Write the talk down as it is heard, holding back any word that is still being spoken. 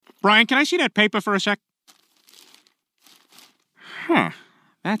Brian, can I see that paper for a sec? Huh.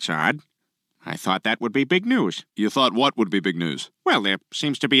 That's odd. I thought that would be big news. You thought what would be big news? Well, there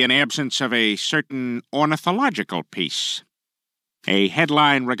seems to be an absence of a certain ornithological piece. A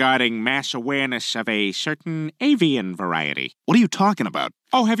headline regarding mass awareness of a certain avian variety. What are you talking about?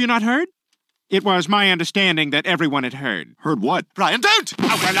 Oh, have you not heard? It was my understanding that everyone had heard. Heard what? Brian, don't!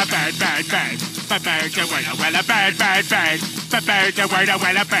 Oh, well, a bird, bird, bird. Bird, a word, well, a bird, bird, bird. Bird, a word,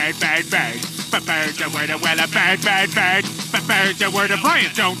 well, a bird, bird, bird. Bird, a word, well, a bird, bird, bird. Bird, a word,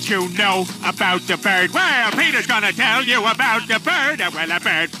 Brian, don't you know about the bird? Well, Peter's gonna tell you about the bird. Well, a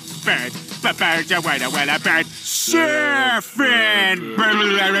bird, bird. Bird, a word, well, a bird. Surfing!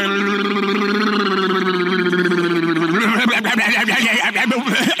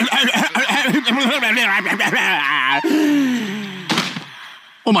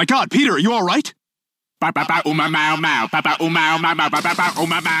 Oh my God, Peter, are you all right? Papa uma mau mau, papa uma mau mau, papa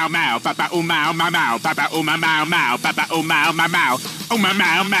uma mau mau, papa uma mau mau, papa uma mau mau, papa uma mau mau, uma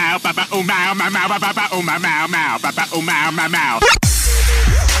mau mau, papa uma mau mau, papa uma mau mau, papa uma mau mau.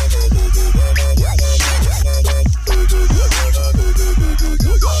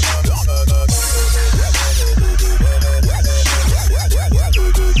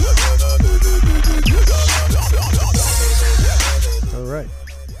 All right.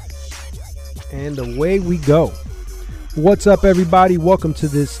 And away we go. What's up, everybody? Welcome to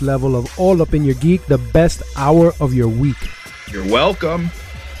this level of All Up in Your Geek, the best hour of your week. You're welcome.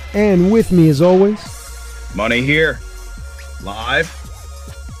 And with me, as always, Money here. Live.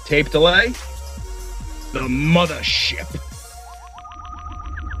 Tape delay. The mothership.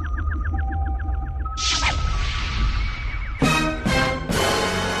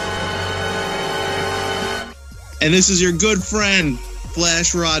 And this is your good friend,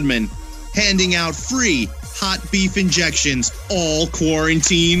 Flash Rodman, handing out free hot beef injections all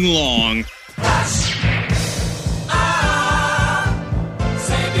quarantine long.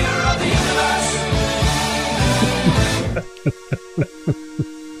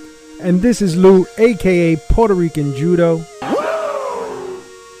 and this is Lou, aka Puerto Rican Judo.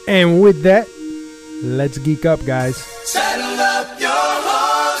 And with that, let's geek up, guys. Saddle up your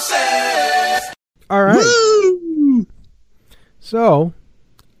horses. All right. Woo! So,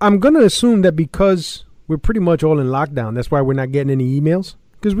 I'm going to assume that because we're pretty much all in lockdown, that's why we're not getting any emails.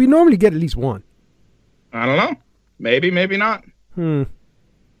 Because we normally get at least one. I don't know. Maybe, maybe not.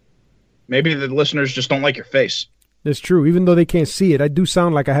 Maybe the listeners just don't like your face. That's true. Even though they can't see it, I do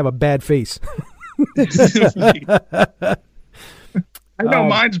sound like I have a bad face. I know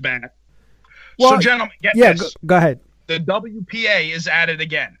mine's bad. Well, so, gentlemen, get yeah, this. go ahead. The WPA is at it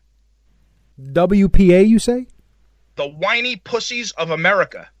again. WPA, you say? The Whiny Pussies of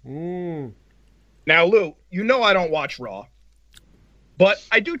America. Now, Lou, you know I don't watch Raw, but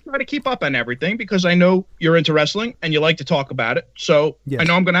I do try to keep up on everything because I know you're into wrestling and you like to talk about it. So Yes. I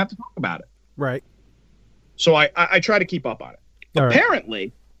know I'm going to have to talk about it. Right. So I try to keep up on it. All right.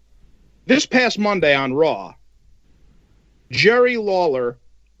 Apparently, this past Monday on Raw, Jerry Lawler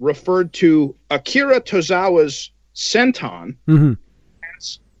referred to Akira Tozawa's senton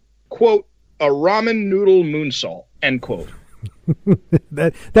as, quote, a ramen noodle moonsault, end quote.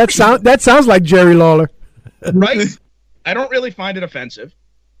 that sounds like Jerry Lawler. Right? I don't really find it offensive,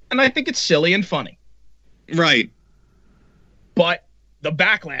 and I think it's silly and funny. Right. But the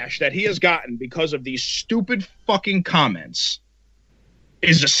backlash that he has gotten because of these stupid fucking comments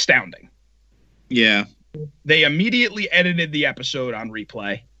is astounding. Yeah. They immediately edited the episode on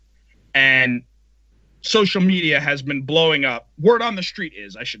replay, and social media has been blowing up. Word on the street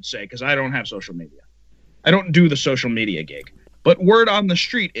is, I should say, because I don't have social media. I don't do the social media gig. But word on the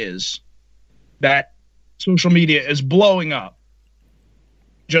street is that social media is blowing up,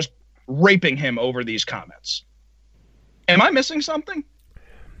 just raping him over these comments. Am I missing something?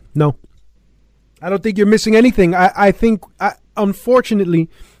 No. I don't think you're missing anything. I think, unfortunately,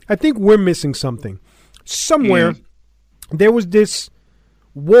 I think we're missing something. Somewhere, there was this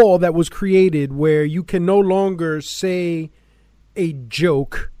wall that was created where you can no longer say a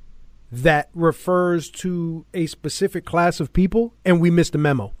joke that refers to a specific class of people, and we missed the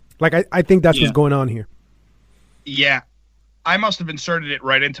memo. Like, I think that's what's going on here. Yeah. I must have inserted it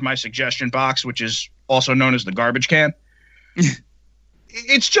right into my suggestion box, which is also known as the garbage can.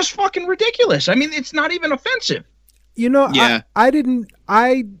 It's just fucking ridiculous. I mean, it's not even offensive. You know, Yeah. I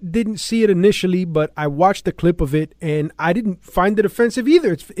didn't see it initially, but I watched the clip of it, and I didn't find it offensive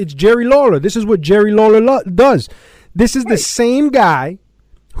either. It's Jerry Lawler. This is what Jerry Lawler does. This is the same guy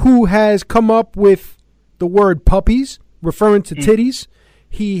who has come up with the word puppies, referring to titties.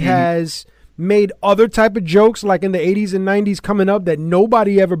 He has made other type of jokes like in the 80s and 90s coming up that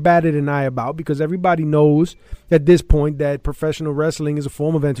nobody ever batted an eye about because everybody knows at this point that professional wrestling is a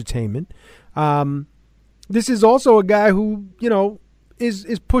form of entertainment. This is also a guy who, you know,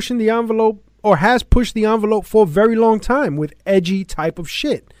 is pushing the envelope or has pushed the envelope for a very long time with edgy type of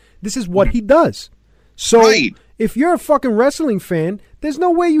shit. This is what he does. So if you're a fucking wrestling fan, there's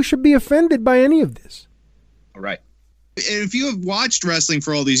no way you should be offended by any of this. All right. And if you have watched wrestling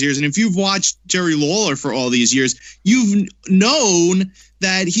for all these years, and if you've watched Jerry Lawler for all these years, you've known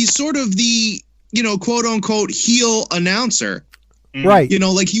that he's sort of the, you know, quote unquote heel announcer. Right. You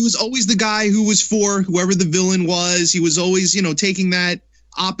know, like he was always the guy who was for whoever the villain was. He was always, you know, taking that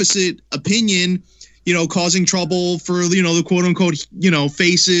opposite opinion, you know, causing trouble for, you know, the quote unquote, you know,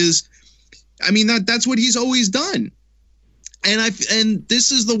 faces. I mean, that's what he's always done. And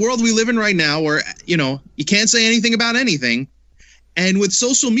this is the world we live in right now where, you know, you can't say anything about anything. And with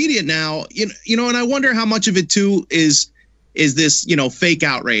social media now, you know, and I wonder how much of it too is this, you know, fake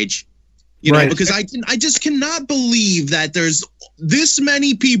outrage, you know, because I just cannot believe that there's this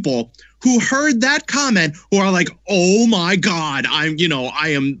many people who heard that comment who are like, oh my God, I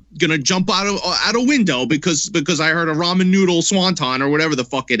am going to jump out a window because I heard a ramen noodle swanton or whatever the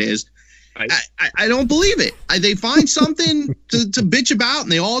fuck it is. I don't believe it. They find something to bitch about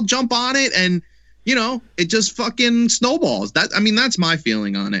and they all jump on it and, you know, it just fucking snowballs. That's my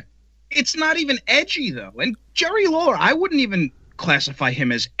feeling on it. It's not even edgy, though. And Jerry Lawler, I wouldn't even classify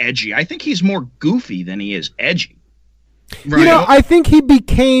him as edgy. I think he's more goofy than he is edgy. Right. You know, I think he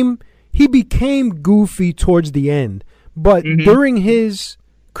became goofy towards the end. But during his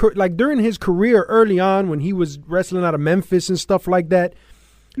career early on when he was wrestling out of Memphis and stuff like that,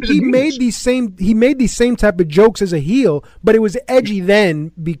 he made these same type of jokes as a heel, but it was edgy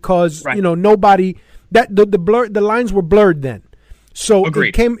then because you know nobody that the lines were blurred then, so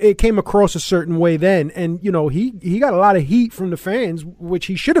it came across a certain way then, and you know he got a lot of heat from the fans, which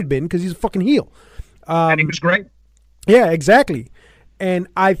he should have been because he's a fucking heel. And he was great. Yeah, exactly. And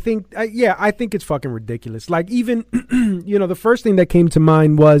I think it's fucking ridiculous. Like even you know the first thing that came to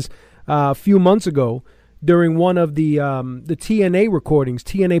mind was a few months ago. During one of the TNA recordings,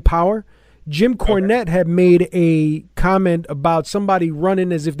 TNA Power, Jim Cornette had made a comment about somebody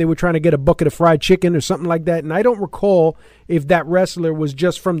running as if they were trying to get a bucket of fried chicken or something like that. And I don't recall if that wrestler was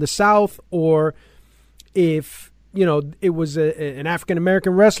just from the South or if, you know, it was an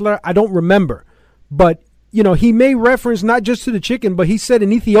African-American wrestler. I don't remember. But, you know, he made reference not just to the chicken, but he said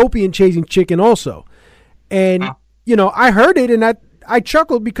an Ethiopian chasing chicken also. And, you know, I heard it and I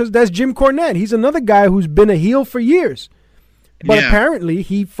chuckled because that's Jim Cornette. He's another guy who's been a heel for years. But apparently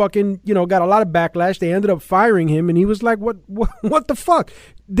he fucking, you know, got a lot of backlash. They ended up firing him and he was like, what the fuck?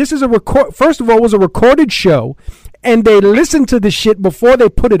 This is first of all, it was a recorded show and they listened to the shit before they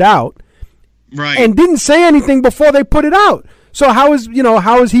put it out. Right. And didn't say anything before they put it out. So how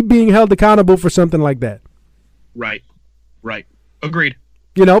is he being held accountable for something like that? Right. Agreed.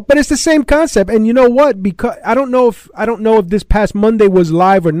 You know, but it's the same concept. And you know what? Because I don't know if this past Monday was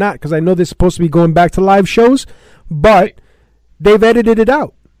live or not, because I know they're supposed to be going back to live shows, but they've edited it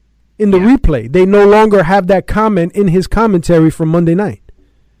out in the replay. They no longer have that comment in his commentary from Monday night.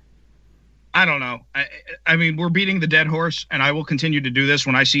 I don't know. I mean, we're beating the dead horse, and I will continue to do this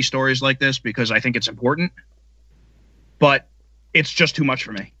when I see stories like this because I think it's important. But it's just too much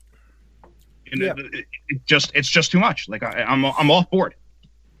for me. It's just too much. Like I'm off board.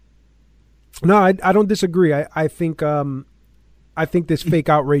 No, I don't disagree. I think this fake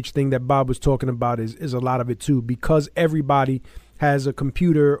outrage thing that Bob was talking about is a lot of it too, because everybody has a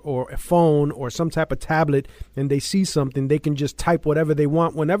computer or a phone or some type of tablet and they see something, they can just type whatever they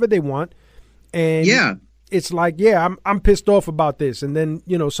want whenever they want. And it's like, I'm pissed off about this. And then,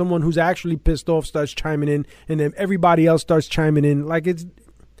 you know, someone who's actually pissed off starts chiming in and then everybody else starts chiming in. Like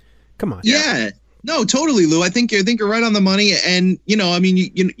come on. Yeah. No, totally, Lou. I think you're right on the money. And, you know, I mean,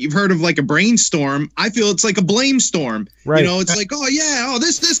 you've heard of like a brainstorm. I feel it's like a blame storm. Right. You know, it's like,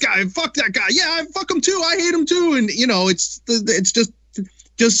 this guy, fuck that guy. Yeah, fuck him too. I hate him too. And, you know, it's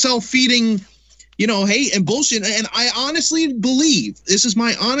just self-feeding, you know, hate and bullshit. And I honestly believe, this is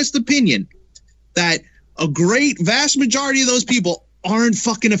my honest opinion, that a great vast majority of those people aren't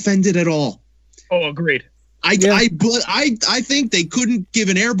fucking offended at all. Oh, agreed. I think they couldn't give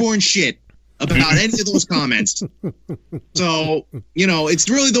an airborne shit about any of those comments. So, you know, it's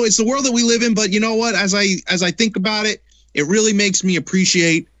the world that we live in. But you know what? As I think about it, it really makes me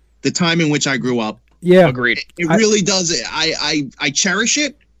appreciate the time in which I grew up. Yeah, agreed. It really does. I cherish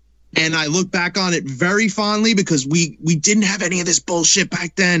it, and I look back on it very fondly because we didn't have any of this bullshit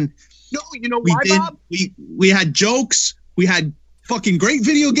back then. No, you know why, Bob? We had jokes. We had fucking great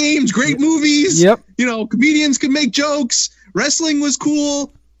video games, great movies. Yep. You know, comedians could make jokes. Wrestling was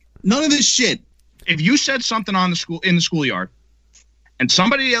cool. None of this shit. If you said something in the schoolyard and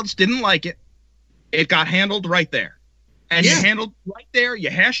somebody else didn't like it, it got handled right there. And you handled right there, you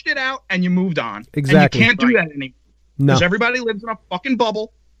hashed it out, and you moved on. Exactly. And you can't do that anymore. No. Because everybody lives in a fucking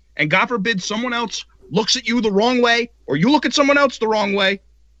bubble, and God forbid someone else looks at you the wrong way, or you look at someone else the wrong way.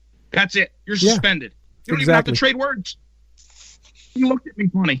 That's it. You're suspended. You don't even have to trade words. You looked at me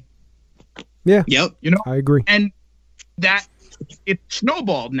funny. Yeah. Yep. You know? I agree. And that it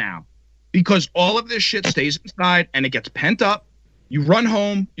snowballed now because all of this shit stays inside and it gets pent up. You run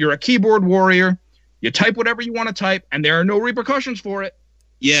home. You're a keyboard warrior. You type whatever you want to type, and there are no repercussions for it.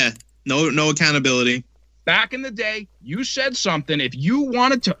 Yeah. No accountability. Back in the day, you said something. If you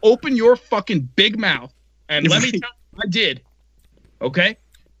wanted to open your fucking big mouth, and let me tell you, I did, okay?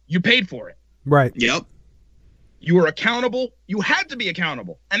 You paid for it. Right. Yep. You were accountable. You had to be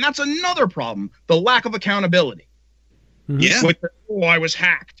accountable. And that's another problem, the lack of accountability. Yeah. With I was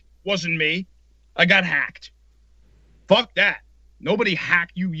hacked. Wasn't me. I got hacked. Fuck that. Nobody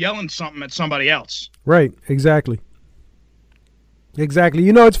hacked you yelling something at somebody else. Right. Exactly. Exactly.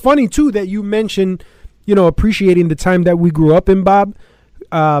 You know, it's funny, too, that you mentioned, you know, appreciating the time that we grew up in, Bob.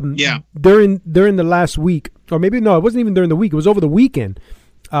 Yeah. During the last week, or maybe, no, it wasn't even during the week. It was over the weekend.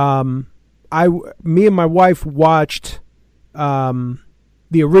 Me and my wife watched the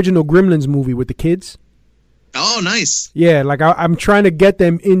original Gremlins movie with the kids. Oh, nice. Yeah, like I'm trying to get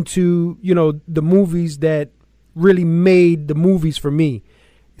them into, you know, the movies that really made the movies for me.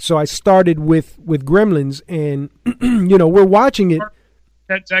 So I started with Gremlins, and you know, we're watching it.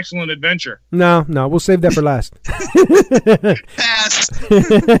 That's Excellent Adventure. No, we'll save that for last. Pass.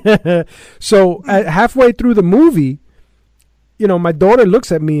 So halfway through the movie, you know, my daughter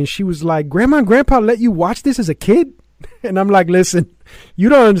looks at me and she was like, "Grandma and Grandpa let you watch this as a kid?" And I'm like, "Listen, you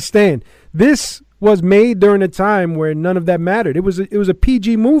don't understand. This was made during a time where none of that mattered. It was a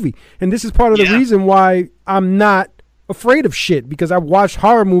PG movie, and this is part of the reason why I'm not afraid of shit, because I watched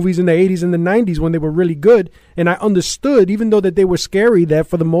horror movies in the 80s and the 90s when they were really good, and I understood, even though that they were scary, that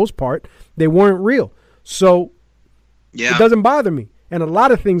for the most part they weren't real. So it doesn't bother me, and a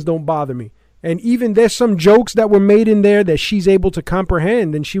lot of things don't bother me. And even there's some jokes that were made in there that she's able to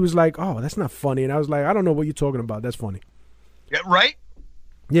comprehend, and she was like, "Oh, that's not funny," and I was like, "I don't know what you're talking about. That's funny." Yeah, right?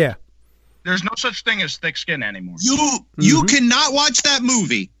 Yeah. There's no such thing as thick skin anymore. You cannot watch that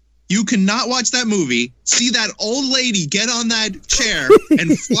movie. You cannot watch that movie, see that old lady get on that chair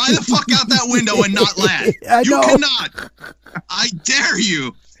and fly the fuck out that window and not laugh. You cannot. I dare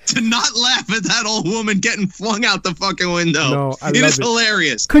you to not laugh at that old woman getting flung out the fucking window. No, I it love is it.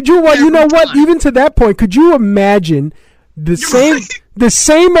 hilarious. Could you what? You know what? time. Even to that point, could you imagine the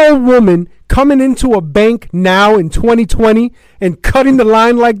same old woman coming into a bank now in 2020 and cutting the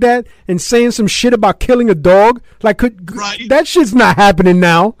line like that and saying some shit about killing a dog? Like, that shit's not happening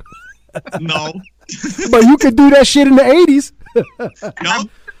now. No. But you could do that shit in the 80s. No.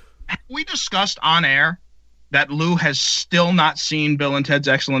 We discussed on air that Lou has still not seen Bill and Ted's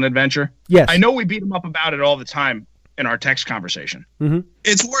Excellent Adventure. Yes. I know we beat him up about it all the time in our text conversation. Mm-hmm.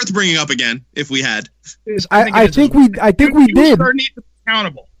 It's worth bringing up again if we had. I think we did. You need to be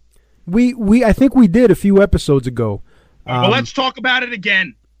accountable. I think we did a few episodes ago. Well, let's talk about it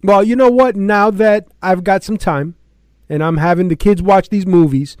again. Well, you know what? Now that I've got some time and I'm having the kids watch these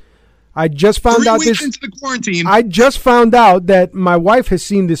movies, I just found 3 out weeks this. into the quarantine. I just found out that my wife has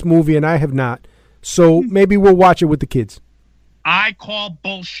seen this movie and I have not. So maybe we'll watch it with the kids. I call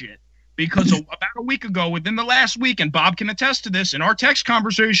bullshit because about a week ago, within the last week, and Bob can attest to this in our text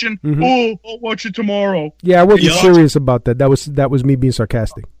conversation. Oh, I'll watch it tomorrow. Yeah, I wasn't serious about that. That was me being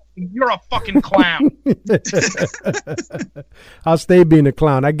sarcastic. You're a fucking clown. I'll stay being a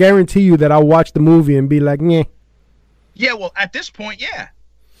clown. I guarantee you that I'll watch the movie and be like, "Nyeh." Yeah, well, at this point, yeah.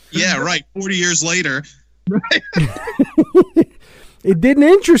 Yeah, right. 40 years later. It didn't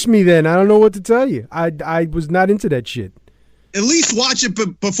interest me then. I don't know what to tell you. I was not into that shit. At least watch it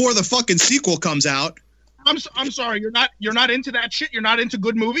before the fucking sequel comes out. I'm sorry. You're not into that shit. You're not into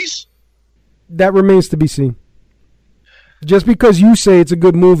good movies. That remains to be seen. Just because you say it's a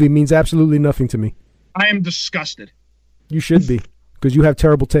good movie means absolutely nothing to me. I am disgusted. You should be, because you have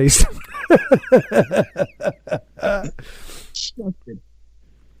terrible taste. Disgusted.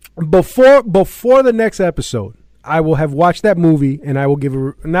 Before the next episode, I will have watched that movie and I will give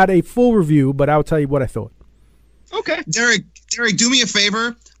not a full review, but I'll tell you what I thought. Okay. Derek, do me a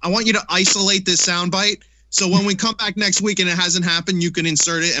favor. I want you to isolate this soundbite. So when we come back next week and it hasn't happened, you can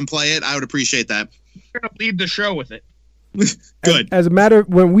insert it and play it. I would appreciate that. You're going to lead the show with it. Good. As a matter,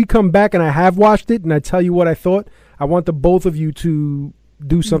 when we come back and I have watched it and I tell you what I thought, I want the both of you to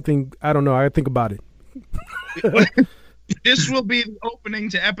do something. I don't know. I think about it. This will be the opening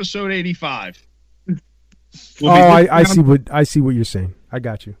to episode 85. I see what you're saying. I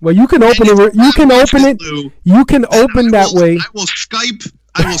got you. Well, you can open it. You can open it. You can open that way. I will Skype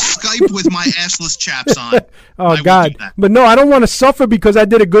with my assless chaps on. Oh God! But no, I don't want to suffer because I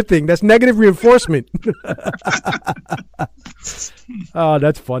did a good thing. That's negative reinforcement. Oh,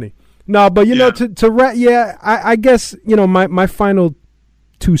 that's funny. No, but you know, I guess my final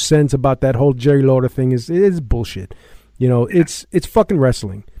 2 cents about that whole Jerry Lawler thing is bullshit. It's fucking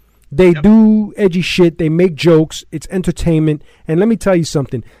wrestling. They do edgy shit. They make jokes. It's entertainment. And let me tell you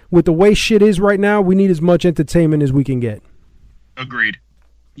something. With the way shit is right now, we need as much entertainment as we can get. Agreed.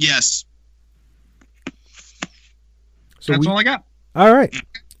 Yes. So that's all I got. All right.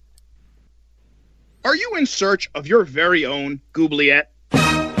 Are you in search of your very own Goobliette?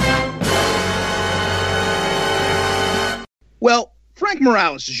 Well, Frank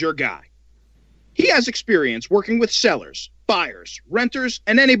Morales is your guy. He has experience working with sellers, buyers, renters,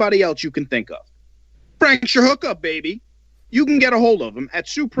 and anybody else you can think of. Frank's your hookup, baby. You can get a hold of him at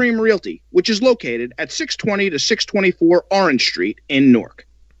Supreme Realty, which is located at 620 to 624 Orange Street in Newark.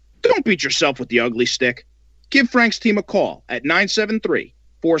 Don't beat yourself with the ugly stick. Give Frank's team a call at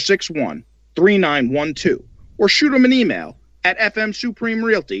 973-461-3912 or shoot him an email at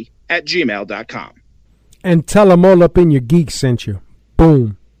fmsupremerealty@gmail.com. And tell them all up in your geek sent you.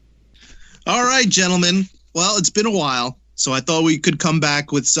 Boom. All right, gentlemen. Well, it's been a while, so I thought we could come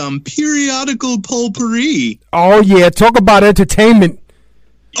back with some periodical potpourri. Oh, yeah. Talk about entertainment.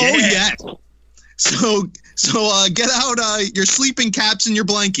 Yeah. Oh, yeah. So get out your sleeping caps and your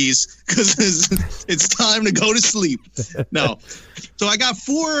blankies because it's time to go to sleep. No. So I got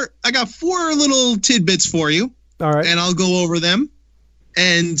four little tidbits for you. All right. And I'll go over them.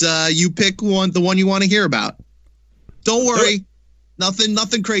 And you pick the one you want to hear about. Don't worry.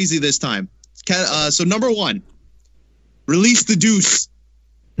 Nothing crazy this time. So number 1, release the deuce.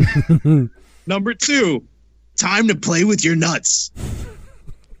 Number 2, time to play with your nuts.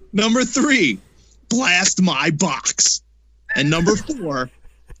 Number 3, blast my box. And number 4,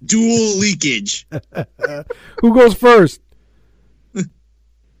 dual leakage. Who goes first?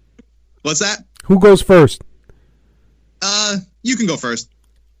 What's that? Who goes first? You can go first.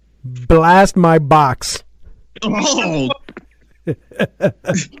 Blast my box. Oh.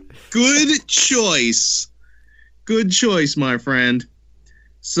 Good choice. Good choice, my friend.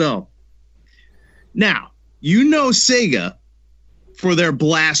 So, now, Sega for their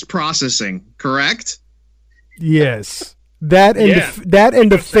blast processing, correct? Yes. That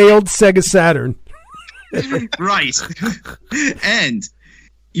and the failed Sega Saturn. Right. And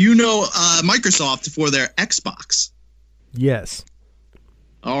Microsoft for their Xbox. Yes.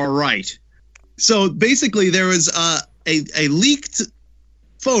 All right. So basically there was a leaked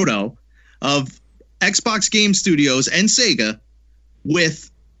photo of Xbox Game Studios and Sega with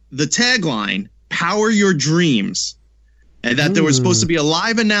the tagline, "Power Your Dreams," and that there was supposed to be a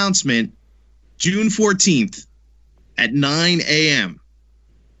live announcement June 14th at 9 a.m.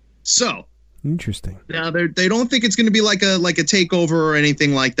 So interesting. Now they don't think it's going to be like a takeover or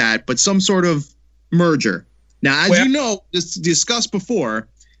anything like that, but some sort of merger. Now, as discussed before,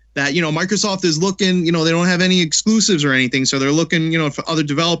 that Microsoft is looking, they don't have any exclusives or anything, so they're looking, for other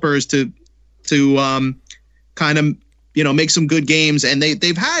developers to kind of make some good games, and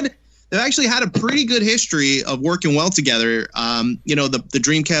they've actually had a pretty good history of working well together. The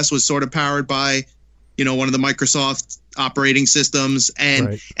Dreamcast was sort of powered by one of the Microsoft operating systems,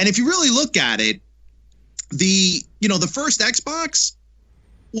 and if you really look at it, the first Xbox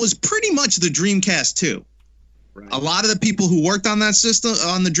was pretty much the Dreamcast 2. Right. A lot of the people who worked on that system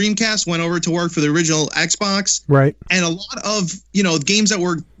on the Dreamcast went over to work for the original Xbox. Right. And a lot of, games that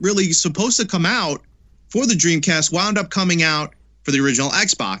were really supposed to come out for the Dreamcast wound up coming out for the original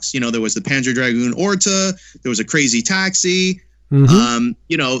Xbox. There was the Panzer Dragoon Orta, there was a Crazy Taxi. Mm-hmm.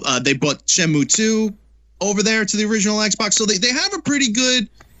 They brought Shenmue 2 over there to the original Xbox. So they have a pretty good,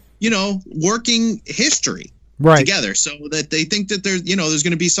 working history. Right. Together, so that they think that there's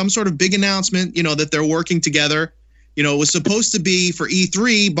going to be some sort of big announcement, that they're working together. It was supposed to be for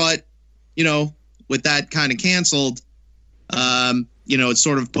E3, but with that kind of canceled, it's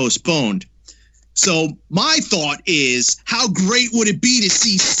sort of postponed. So my thought is, how great would it be to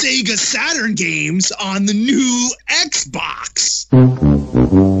see Sega Saturn games on the new Xbox?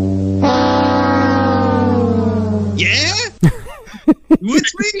 Yeah,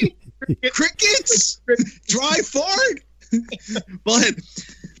 with me. Crickets, dry fart.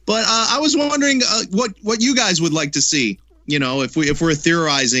 but I was wondering what you guys would like to see. If we're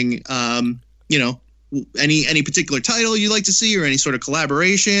theorizing, any particular title you'd like to see, or any sort of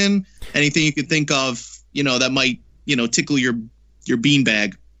collaboration? Anything you could think of, that might, tickle your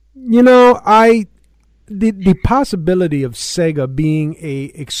beanbag? The possibility of Sega being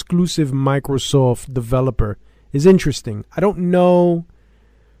a exclusive Microsoft developer is interesting. I don't know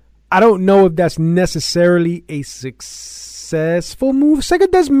if that's necessarily a successful move.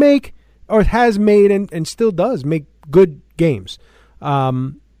 Sega does make, or has made, and still does make good games.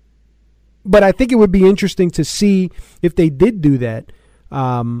 But I think it would be interesting to see if they did do that,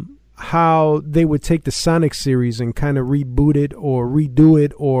 how they would take the Sonic series and kind of reboot it or redo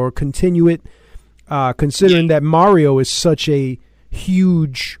it or continue it, considering that Mario is such a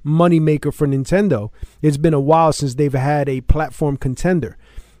huge moneymaker for Nintendo. It's been a while since they've had a platform contender.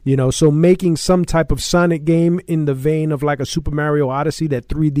 So making some type of Sonic game in the vein of like a Super Mario Odyssey, that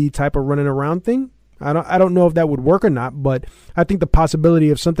 3D type of running around thing, I don't know if that would work or not, but I think the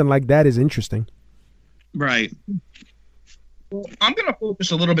possibility of something like that is interesting. Right. Well, I'm going to focus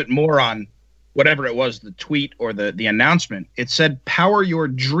a little bit more on whatever it was, the tweet or the announcement. It said "Power Your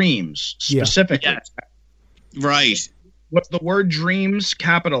Dreams" specifically. Yeah. Right. Was the word "dreams"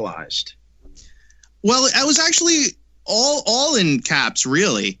 capitalized? Well, I was actually all in caps,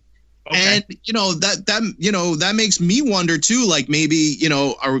 really. Okay. And that makes me wonder too. Like maybe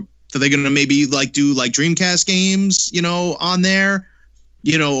are they going to maybe like do like Dreamcast games, on there,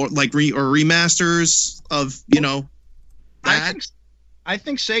 or like remasters of, that? I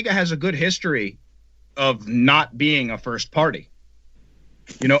think Sega has a good history of not being a first party.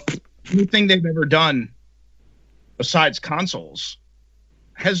 Anything they've ever done besides consoles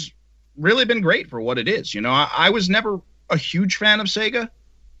has really been great for what it is. I was never a huge fan of Sega,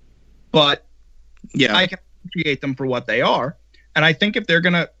 but yeah, I can appreciate them for what they are. And I think if they're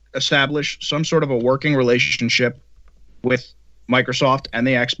going to establish some sort of a working relationship with Microsoft and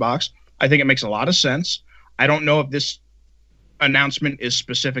the Xbox, I think it makes a lot of sense. I don't know if this announcement is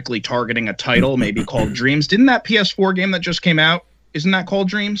specifically targeting a title maybe called Dreams. Didn't that PS4 game that just came out, isn't that called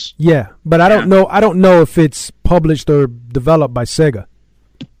Dreams? Yeah, but I don't know if it's published or developed by Sega.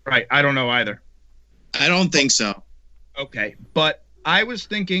 Right, I don't know either. I don't think so. Okay, but I was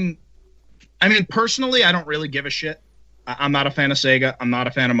thinking, personally, I don't really give a shit. I'm not a fan of Sega. I'm not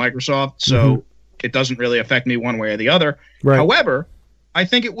a fan of Microsoft, so it doesn't really affect me one way or the other. Right. However, I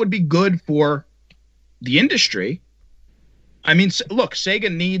think it would be good for the industry. Look,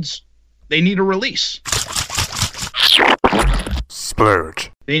 Sega needs a release.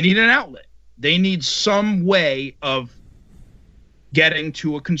 Splurge. They need an outlet. They need some way of getting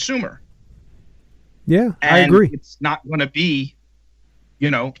to a consumer. Yeah, I agree. It's not going to be,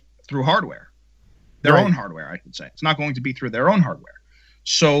 through hardware. Their own hardware, I should say. It's not going to be through their own hardware.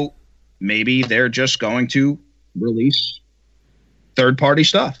 So maybe they're just going to release third-party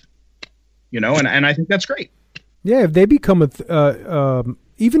stuff, and I think that's great. Yeah, if they become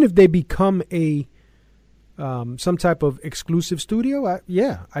even if they become a some type of exclusive studio, I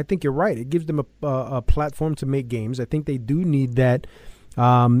think you're right. It gives them a platform to make games. I think they do need that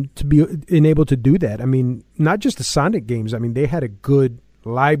to be able to do that. Not just the Sonic games. They had a good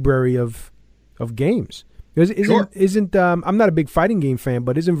library of games. Isn't I'm not a big fighting game fan,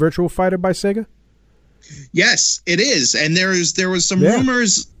 but isn't Virtual Fighter by Sega? Yes, it is. And there was some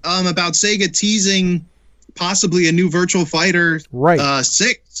rumors about Sega teasing possibly a new Virtual Fighter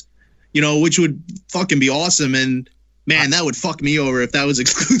 6, which would fucking be awesome. And man, that would fuck me over if that was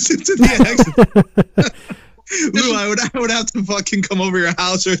exclusive to the Xbox. Lou, I would have to fucking come over your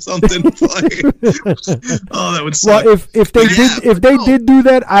house or something. That would suck. Well, if they did do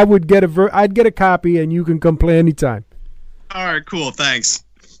that, I would get I'd get a copy, and you can come play anytime. All right, cool, thanks.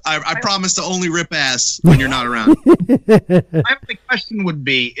 I promise to only rip ass when you're not around. The question would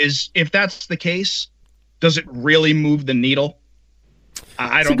be: is if that's the case, does it really move the needle?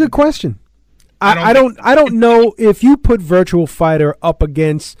 That's a good question. I don't know if you put Virtual Fighter up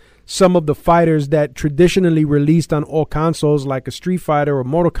against some of the fighters that traditionally released on all consoles, like a Street Fighter or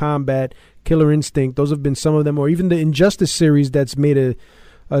Mortal Kombat, Killer Instinct. Those have been some of them, or even the Injustice series that's made a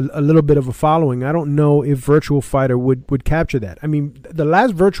little bit of a following. I don't know if Virtual Fighter would capture that. The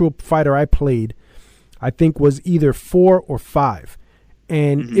last Virtual Fighter I played, I think, was either 4 or 5.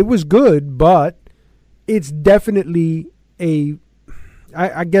 And it was good, but it's definitely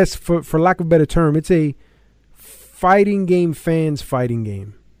I guess for lack of a better term, it's a fighting game fans fighting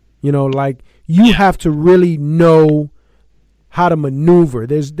game. You have to really know how to maneuver.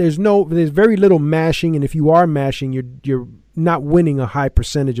 There's very little mashing, and if you are mashing, you're not winning a high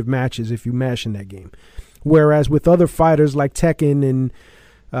percentage of matches if you mash in that game. Whereas with other fighters like Tekken and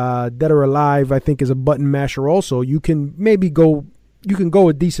Dead or Alive, I think is a button masher also. You can go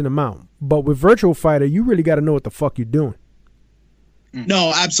a decent amount. But with Virtual Fighter, you really got to know what the fuck you're doing.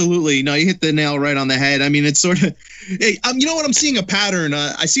 No, absolutely. No, you hit the nail right on the head. I mean, it's sort of, you know what? I'm seeing a pattern.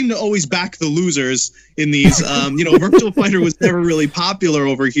 I seem to always back the losers in these. Virtual Fighter was never really popular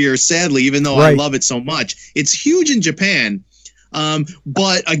over here, sadly, even though I love it so much. It's huge in Japan.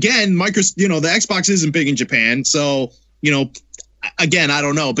 But again, the Xbox isn't big in Japan. So, again, I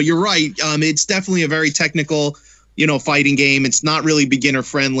don't know. But you're right. It's definitely a very technical, fighting game. It's not really beginner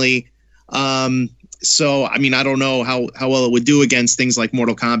friendly. So, I mean, I don't know how well it would do against things like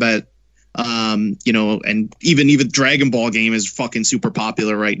Mortal Kombat, and even Dragon Ball game is fucking super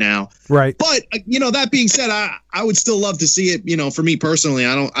popular right now. Right. But, that being said, I would still love to see it. For me personally,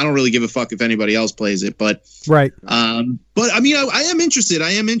 I don't really give a fuck if anybody else plays it. But, right. But I mean, I am interested. I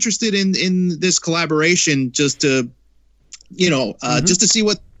am interested in this collaboration just to, just to see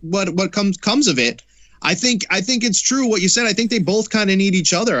what comes of it. I think it's true what you said. I think they both kind of need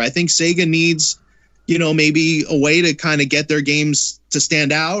each other. I think Sega needs, maybe a way to kind of get their games to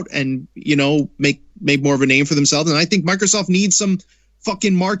stand out and, make more of a name for themselves. And I think Microsoft needs some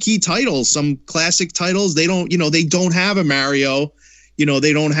fucking marquee titles, some classic titles. They don't have a Mario,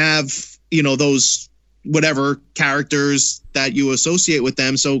 they don't have, those whatever characters that you associate with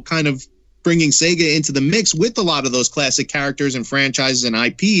them. So kind of bringing Sega into the mix with a lot of those classic characters and franchises and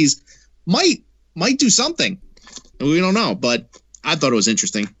IPs might do something. We don't know, but I thought it was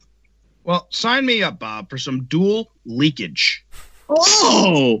interesting. Well, sign me up, Bob, for some dual leakage.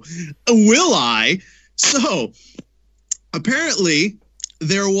 Oh, will I? So, apparently,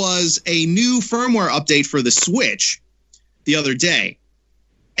 there was a new firmware update for the Switch the other day.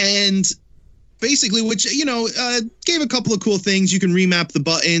 And basically, which, gave a couple of cool things. You can remap the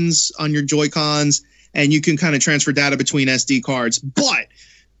buttons on your Joy-Cons, and you can kind of transfer data between SD cards. But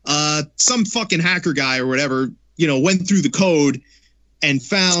some fucking hacker guy or whatever, went through the code and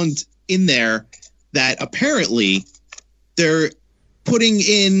found in there that apparently they're putting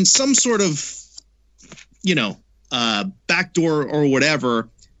in some sort of, backdoor or whatever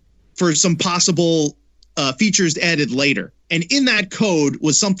for some possible features added later. And in that code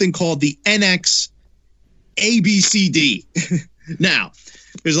was something called the NX ABCD. Now,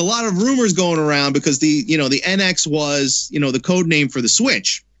 there's a lot of rumors going around because the NX was, the code name for the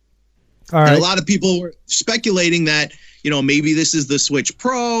Switch. All right. And a lot of people were speculating that, maybe this is the Switch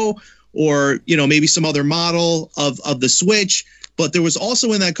Pro or, maybe some other model of the Switch. But there was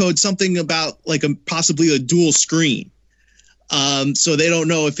also in that code something about like possibly a dual screen. So they don't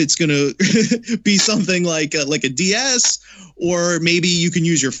know if it's going to be something like a DS, or maybe you can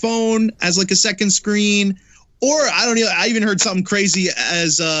use your phone as like a second screen, or I don't know. I even heard something crazy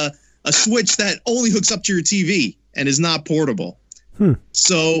as a Switch that only hooks up to your TV and is not portable.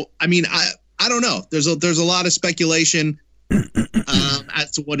 So, I mean, I don't know. There's a lot of speculation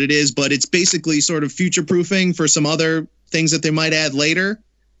as to what it is, but it's basically sort of future proofing for some other things that they might add later.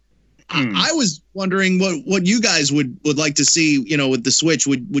 I was wondering what you guys would like to see, with the Switch.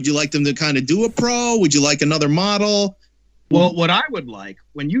 Would you like them to kind of do a Pro? Would you like another model? Well, what I would like,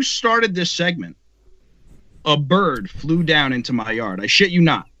 when you started this segment, a bird flew down into my yard. I shit you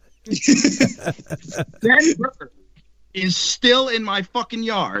not. That bird is still in my fucking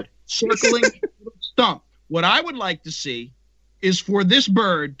yard, circling the stump. What I would like to see is for this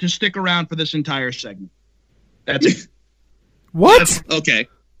bird to stick around for this entire segment. That's it. What? Okay.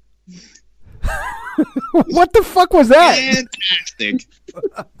 What the fuck was that? Fantastic.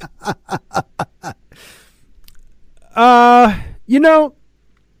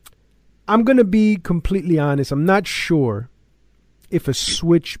 I'm going to be completely honest. I'm not sure if a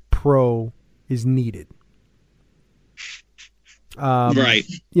Switch Pro is needed. Right.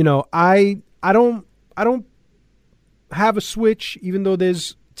 I don't have a Switch, even though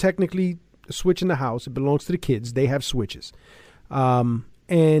there's technically a Switch in the house. It belongs to the kids. They have Switches.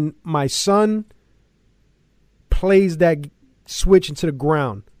 And my son plays that Switch into the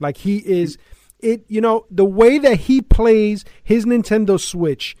ground. Like he is the way that he plays his Nintendo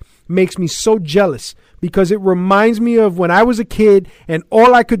Switch makes me so jealous, because it reminds me of when I was a kid and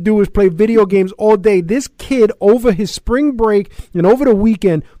all I could do was play video games all day. This kid over his spring break and over the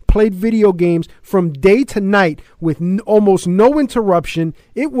weekend played video games from day to night with almost no interruption.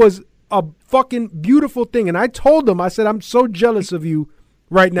 It was a fucking beautiful thing. And I told him, I said, I'm so jealous of you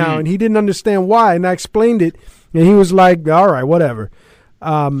right now. And he didn't understand why. And I explained it. And he was like, all right, whatever.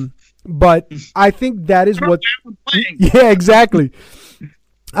 But I think that is what. Yeah, exactly.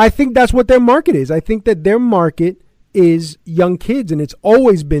 I think that's what their market is. I think that their market is young kids, and it's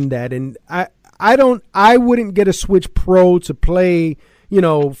always been that. And I wouldn't get a Switch Pro to play,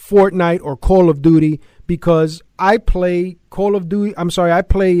 Fortnite or Call of Duty, because I play Call of Duty. I'm sorry, I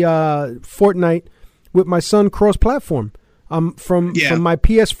play Fortnite with my son cross-platform. From my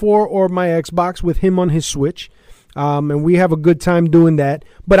PS4 or my Xbox with him on his Switch, and we have a good time doing that.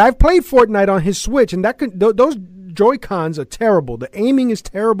 But I've played Fortnite on his Switch, and those Joy-Cons are terrible. The aiming is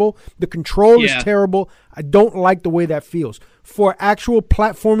terrible. The control is terrible. I don't like the way that feels. For actual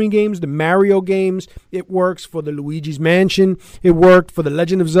platforming games, the Mario games, it works. For the Luigi's Mansion, it worked. For the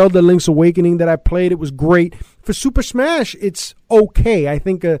Legend of Zelda Link's Awakening that I played, it was great. For Super Smash, it's okay. I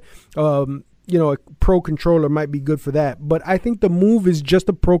think a Pro controller might be good for that. But I think the move is just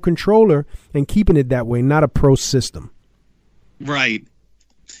a Pro controller and keeping it that way, not a Pro system. Right.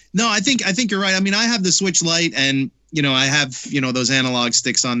 No, I think you're right. I mean, I have the Switch Lite, and I have those analog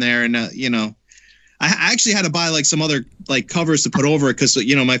sticks on there, and I actually had to buy like some other like covers to put over it because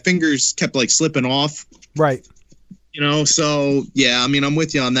my fingers kept like slipping off. Right. So yeah, I mean, I'm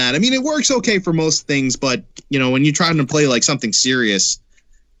with you on that. I mean, it works okay for most things, but when you're trying to play like something serious,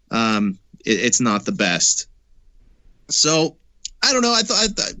 it's not the best. So I don't know.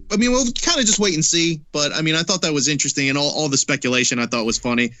 I mean, we'll kind of just wait and see. But I mean, I thought that was interesting, and all the speculation I thought was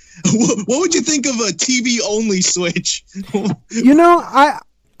funny. What would you think of a TV only Switch?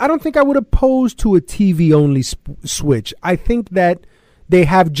 I don't think I would oppose to a TV only Switch. I think that they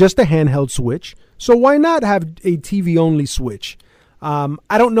have just a handheld Switch, so why not have a TV only Switch?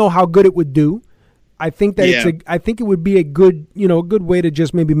 I don't know how good it would do. I think that I think it would be a good way to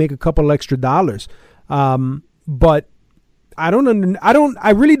just maybe make a couple extra dollars. But I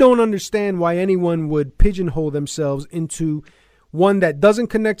really don't understand why anyone would pigeonhole themselves into one that doesn't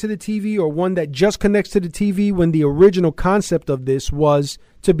connect to the TV or one that just connects to the TV when the original concept of this was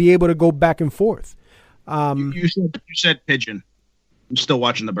to be able to go back and forth. You said pigeon. I'm still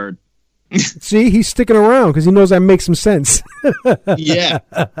watching the bird. See, he's sticking around because he knows that makes some sense. Yeah.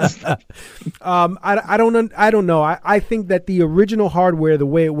 I don't know. I think that the original hardware, the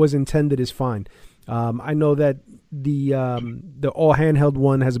way it was intended, is fine. I know that the all handheld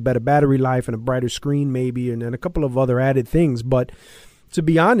one has a better battery life and a brighter screen, maybe, and a couple of other added things. But to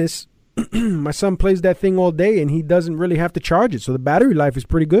be honest, my son plays that thing all day, and he doesn't really have to charge it, so the battery life is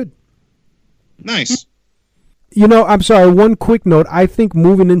pretty good. Nice. I'm sorry, one quick note. I think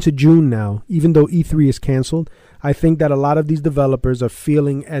moving into June now, even though E3 is canceled, I think that a lot of these developers are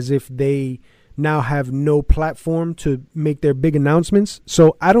feeling as if they now have no platform to make their big announcements.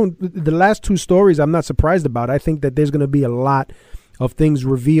 So the last two stories I'm not surprised about. I think that there's going to be a lot of things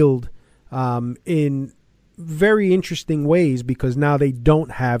revealed in very interesting ways because now they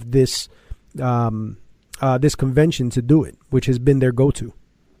don't have this this convention to do it, which has been their go-to.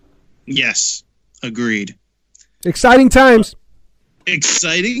 Yes, agreed. Exciting times.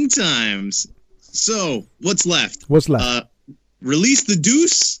 Exciting times. So, what's left? Release the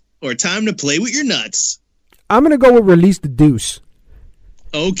deuce or time to play with your nuts? I'm going to go with release the deuce.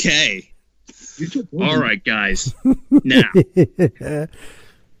 Okay. All right, guys. Now,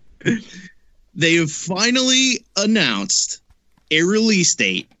 they have finally announced a release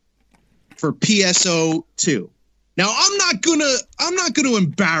date for PSO 2. Now, I'm not gonna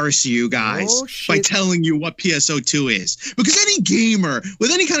embarrass you guys by telling you what PSO2 is, because any gamer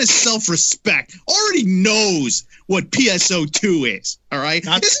with any kind of self-respect already knows what PSO2 is. All right,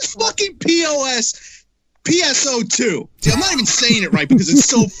 this is fucking PSO2. See, I'm not even saying it right because it's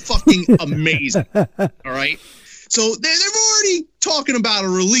so fucking amazing. All right, so they're already talking about a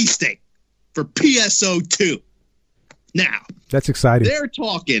release date for PSO2. Now, that's exciting. They're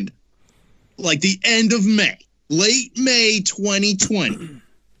talking like the end of May. Late May 2020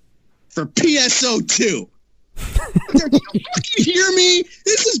 for PSO2. You fucking hear me?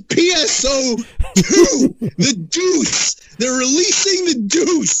 This is PSO2. The deuce. They're releasing the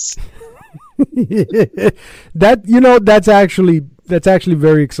deuce. That's actually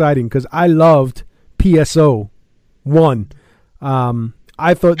very exciting because I loved PSO1.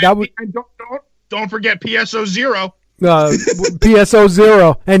 I thought that would. And don't forget PSO0.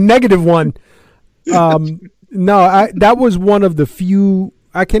 PSO0 and -1. No, that was one of the few.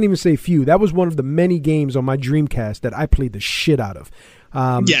 I can't even say few. That was one of the many games on my Dreamcast that I played the shit out of.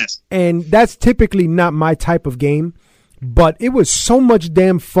 Yes, and that's typically not my type of game, but it was so much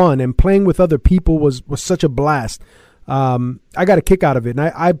damn fun, and playing with other people was such a blast. I got a kick out of it, and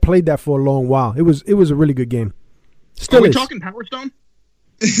I played that for a long while. It was a really good game. Still Are we is. talking Power Stone?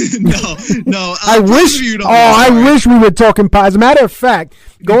 No. I wish we were talking. As a matter of fact,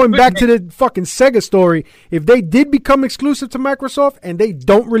 going back to the fucking Sega story, if they did become exclusive to Microsoft and they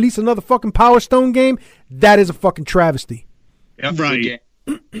don't release another fucking Power Stone game, that is a fucking travesty. Yep, right.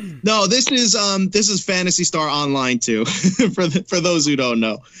 No, this is Phantasy Star Online too. for those who don't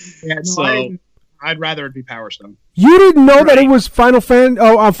know. Yeah, no, so I'd rather it be Power Stone. You didn't know that it was Final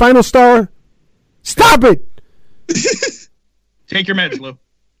Star? Stop it! Take your meds, Lou.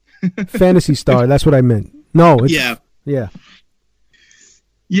 Phantasy Star. That's what I meant. No. It's, Yeah.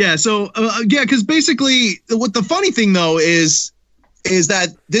 Yeah. So because basically, what the funny thing though is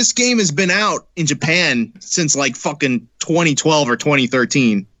that this game has been out in Japan since like fucking 2012 or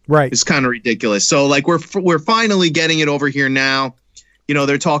 2013. Right. It's kind of ridiculous. So like we're finally getting it over here now. You know,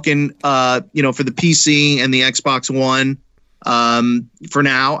 they're talking for the PC and the Xbox One. For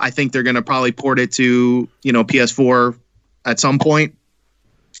now, I think they're going to probably port it to, PS4 at some point.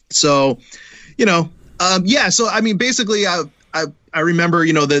 So, so I mean, basically, I remember,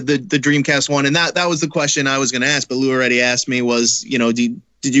 the Dreamcast one, and that was the question I was going to ask, but Lou already asked me was, did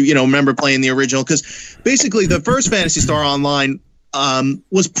you remember playing the original? Because basically, the first Phantasy Star Online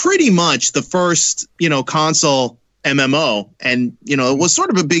was pretty much the first, console MMO, and it was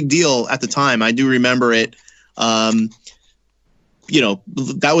sort of a big deal at the time. I do remember it. That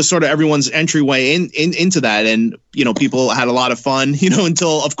was sort of everyone's entryway into that, and people had a lot of fun.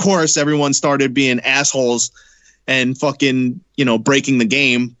 Until of course everyone started being assholes and fucking breaking the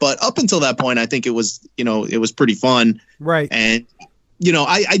game. But up until that point, I think it was it was pretty fun. Right. And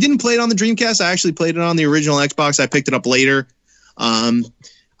I didn't play it on the Dreamcast. I actually played it on the original Xbox. I picked it up later. I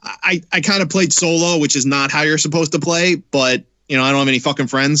kind of played solo, which is not how you're supposed to play, but I don't have any fucking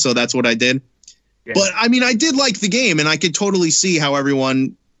friends, so that's what I did. Yeah. But I mean, I did like the game, and I could totally see how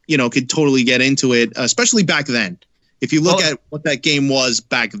everyone, could totally get into it, especially back then. If you look at what that game was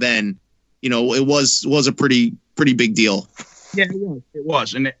back then, it was a pretty big deal. Yeah, it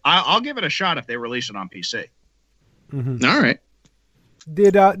was, and I'll give it a shot if they release it on PC. Mm-hmm. All right.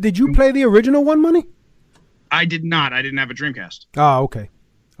 Did you play the original one, Money? I did not. I didn't have a Dreamcast. Oh, okay.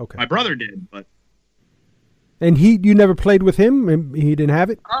 My brother did, but. And you never played with him? He didn't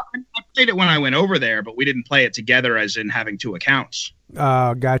have it? I played it when I went over there, but we didn't play it together as in having two accounts.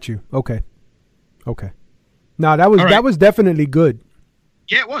 Got you. Okay. No, that was definitely good.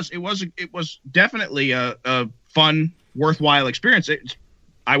 Yeah, it was. It was definitely a fun, worthwhile experience.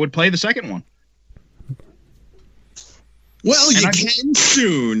 I would play the second one. Well, you can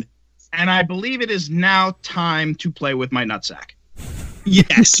soon. And I believe it is now time to play with my nutsack.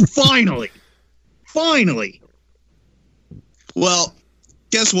 Yes, finally. Finally. Well,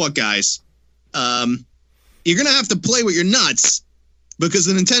 guess what, guys? You're going to have to play with your nuts because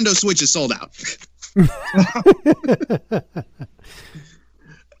the Nintendo Switch is sold out.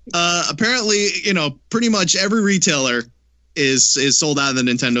 Apparently, pretty much every retailer is sold out of the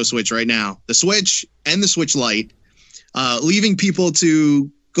Nintendo Switch right now. The Switch and the Switch Lite, leaving people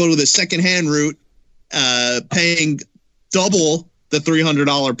to go to the secondhand route, paying double the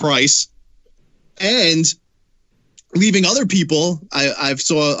 $300 price, and leaving other people, I've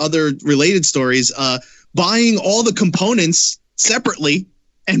saw other related stories, buying all the components separately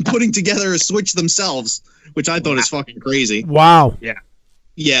and putting together a Switch themselves, which I thought is fucking crazy. Wow. Yeah.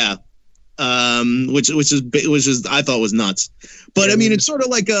 Which I thought was nuts. But I mean, it's sort of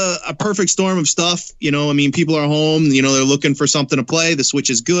like a perfect storm of stuff. I mean, people are home, they're looking for something to play. The Switch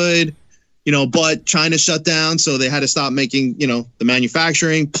is good, but China shut down, so they had to stop making, the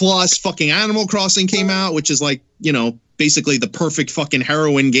manufacturing. Plus fucking Animal Crossing came out, which is like, basically the perfect fucking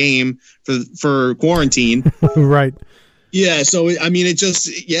heroin game for quarantine. Right. Yeah. So, I mean, it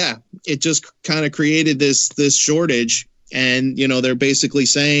just kind of created this shortage, and, they're basically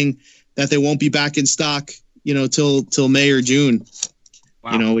saying that they won't be back in stock, till May or June.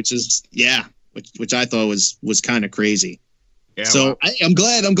 Wow. Which is, which I thought was kind of crazy. Yeah, so wow. I'm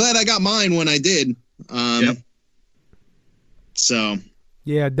glad I got mine when I did. Yep. So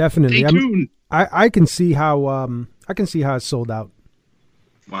yeah, definitely. I can see how it's sold out.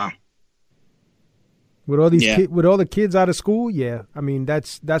 Wow. With all these with all the kids out of school, yeah. I mean,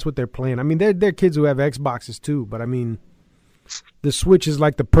 that's what they're playing. I mean, they're kids who have Xboxes too, but I mean, the Switch is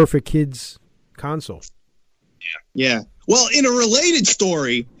like the perfect kids console. Yeah. Well, in a related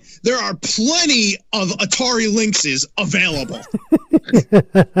story, there are plenty of Atari Lynxes available.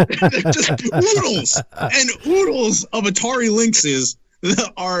 Just oodles and oodles of Atari Lynxes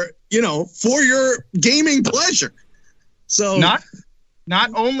that are, for your gaming pleasure. So not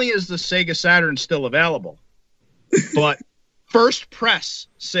only is the Sega Saturn still available, but first press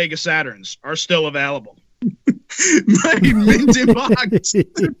Sega Saturns are still available. Right, mint in box.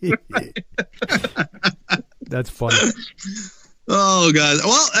 That's funny. Oh, God.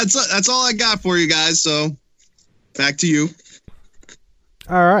 Well, that's all I got for you guys. So, back to you.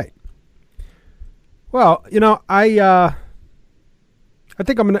 All right. Well, I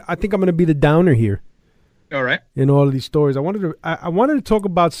think I'm gonna be the downer here. All right. in all of these stories. I wanted to talk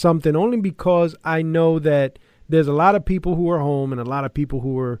about something only because I know that there's a lot of people who are home and a lot of people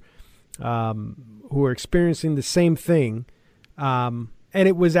who are experiencing the same thing. And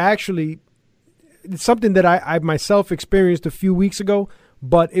it was actually something that I myself experienced a few weeks ago,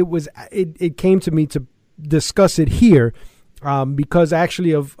 but it came to me to discuss it here because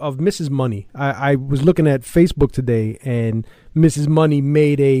actually of Mrs. Money. I was looking at Facebook today, and Mrs. Money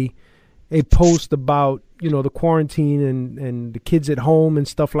made a post about, the quarantine and the kids at home and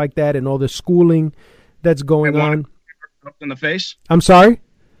stuff like that, and all the schooling that's going on. In the face? I'm sorry?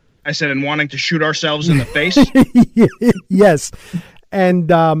 I said, and wanting to shoot ourselves in the face? Yes.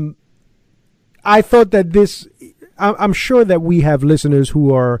 And I thought that I'm sure that we have listeners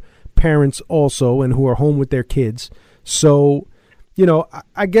who are parents also and who are home with their kids. So,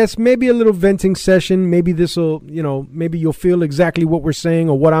 I guess maybe a little venting session. Maybe this will, maybe you'll feel exactly what we're saying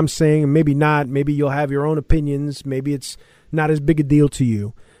or what I'm saying, and maybe not. Maybe you'll have your own opinions. Maybe it's not as big a deal to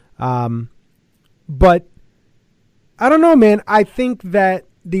you. But I don't know, man. I think that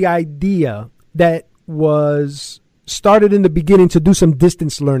the idea that was started in the beginning to do some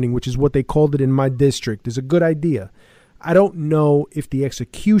distance learning, which is what they called it in my district, is a good idea. I don't know if the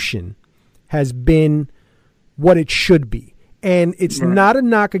execution has been what it should be. And it's not a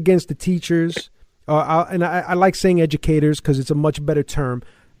knock against the teachers. I like saying educators because it's a much better term.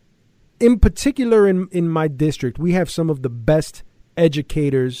 In particular, in my district, we have some of the best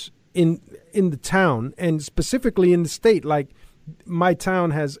educators in the town, and specifically in the state. Like, my town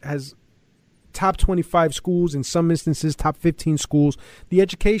has top 25 schools, in some instances top 15 schools. The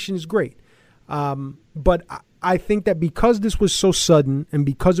education is great. But I think that because this was so sudden and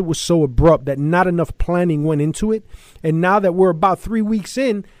because it was so abrupt that not enough planning went into it, and now that we're about 3 weeks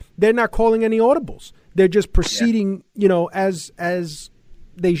in, they're not calling any audibles. They're just proceeding, as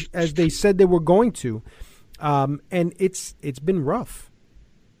they said they were going to, and it's been rough.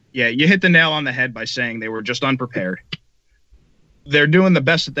 Yeah, you hit the nail on the head by saying they were just unprepared. They're doing the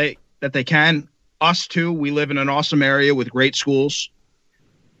best that they can. Us too. We live in an awesome area with great schools,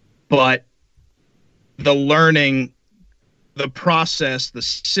 but the learning, the process, the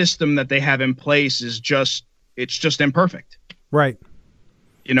system that they have in place is just imperfect. Right.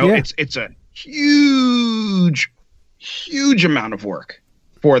 It's a huge amount of work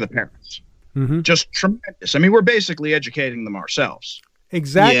for the parents. Mm-hmm. Just tremendous. I mean, we're basically educating them ourselves.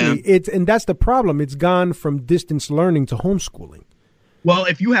 Exactly. Yeah. And that's the problem. It's gone from distance learning to homeschooling. Well,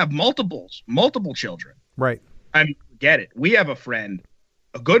 if you have multiple children, right? I mean, get it. We have a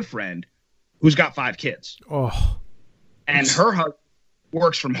good friend, who's got 5 kids. Oh, and her husband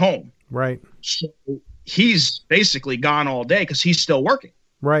works from home. Right. So he's basically gone all day because he's still working.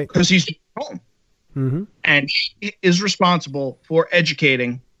 Right. Because he's home. Mm-hmm. And she is responsible for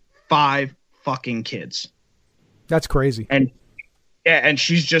educating 5 fucking kids. That's crazy. And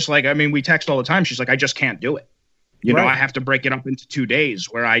she's just like, I mean, we text all the time. She's like, I just can't do it. I have to break it up into 2 days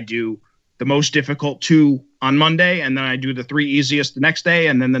where I do the most difficult 2 on Monday, and then I do the 3 easiest the next day,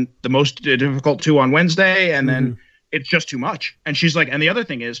 and then the most difficult 2 on Wednesday, and then it's just too much. And she's like, and the other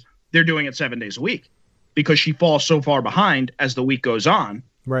thing is they're doing it 7 days a week because she falls so far behind as the week goes on,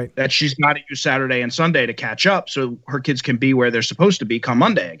 right? That she's got to use Saturday and Sunday to catch up so her kids can be where they're supposed to be come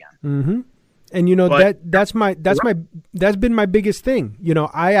Monday again. Mm-hmm. And that's been my biggest thing.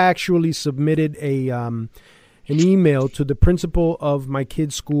 I actually submitted an email to the principal of my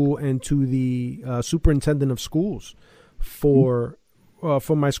kid's school and to the superintendent of schools for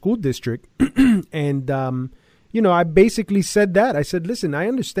my school district. And, I basically said that. I said, listen, I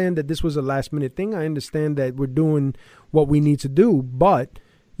understand that this was a last minute thing. I understand that we're doing what we need to do. But,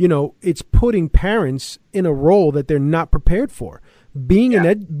 it's putting parents in a role that they're not prepared for. Being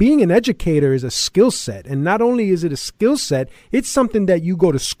an educator is a skill set. And not only is it a skill set, it's something that you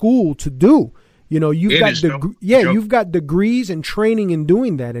go to school to do. You've got degrees and training in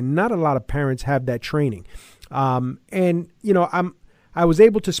doing that, and not a lot of parents have that training. I was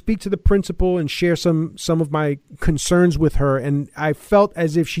able to speak to the principal and share some of my concerns with her, and I felt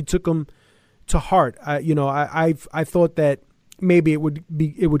as if she took them to heart. I thought that maybe it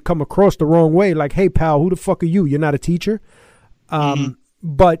would come across the wrong way, like, hey pal, who the fuck are you? You're not a teacher.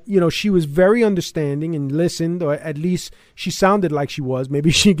 But, she was very understanding and listened, or at least she sounded like she was.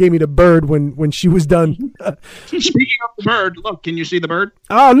 Maybe she gave me the bird when she was done. Speaking of the bird, look, can you see the bird?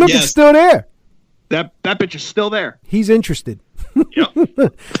 Oh, look, yes. It's still there. That bitch is still there. He's interested.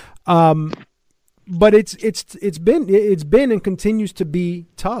 Yep. But it's been and continues to be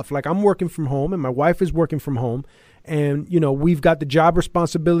tough. Like, I'm working from home and my wife is working from home. And, we've got the job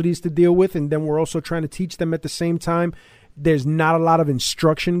responsibilities to deal with. And then we're also trying to teach them at the same time. there's not a lot of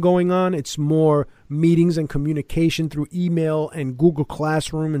instruction going on. It's more meetings and communication through email and Google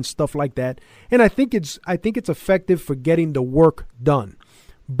Classroom and stuff like that. And I think it's effective for getting the work done.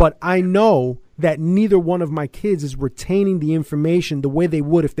 But I know that neither one of my kids is retaining the information the way they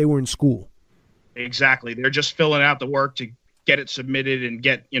would if they were in school. Exactly. They're just filling out the work to get it submitted and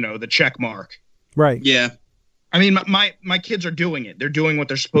get, the check mark. Right. Yeah. I mean, my kids are doing it. They're doing what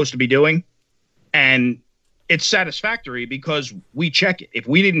they're supposed to be doing. And it's satisfactory because we check it. If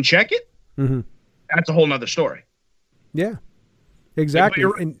we didn't check it, that's a whole nother story. Yeah, exactly.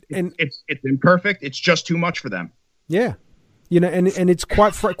 And it's imperfect. It's just too much for them. Yeah. And it's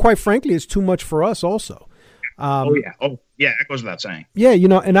quite frankly, it's too much for us also. That goes without saying. Yeah,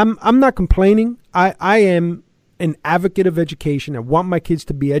 and I'm not complaining. I am an advocate of education. I want my kids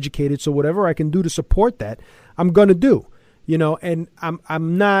to be educated, so whatever I can do to support that, I'm going to do. And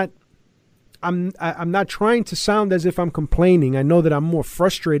I'm not trying to sound as if I'm complaining. I know that I'm more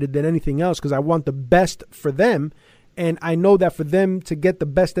frustrated than anything else because I want the best for them. And I know that for them to get the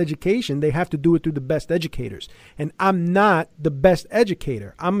best education, they have to do it through the best educators. And I'm not the best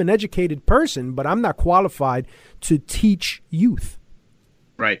educator. I'm an educated person, but I'm not qualified to teach youth.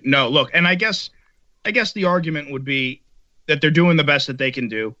 Right. No, look, and I guess the argument would be that they're doing the best that they can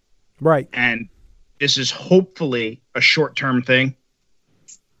do. Right. And this is hopefully a short-term thing.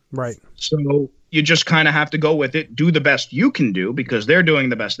 Right. So you just kind of have to go with it, do the best you can do because they're doing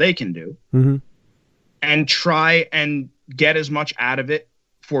the best they can do. Mm-hmm. And try and get as much out of it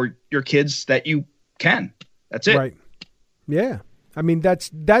for your kids that you can. That's it. Right. Yeah. I mean,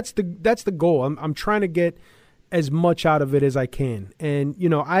 that's the goal. I'm trying to get as much out of it as I can. And,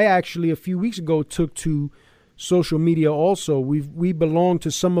 I actually a few weeks ago took to social media also. We belong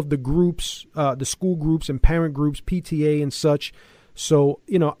to some of the groups, the school groups and parent groups, PTA and such. So,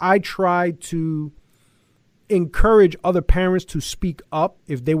 I tried to encourage other parents to speak up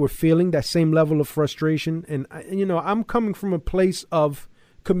if they were feeling that same level of frustration. And, I'm coming from a place of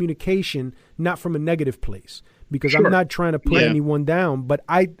communication, not from a negative place, because I'm not trying to put anyone down. But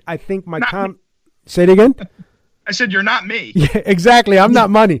I think say it again. I said, you're not me. Yeah, exactly. I'm not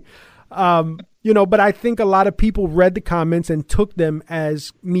money. But I think a lot of people read the comments and took them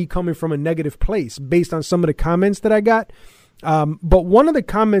as me coming from a negative place based on some of the comments that I got. But one of the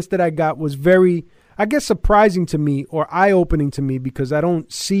comments that I got was very, I guess, surprising to me or eye-opening to me because I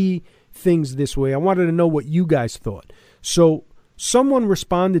don't see things this way. I wanted to know what you guys thought. So someone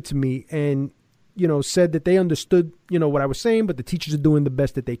responded to me and, said that they understood, what I was saying, but the teachers are doing the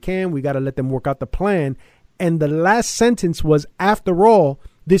best that they can. We got to let them work out the plan. And the last sentence was, after all,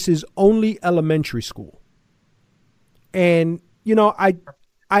 this is only elementary school. And,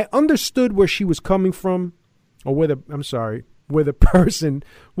 I understood where she was coming from or where the person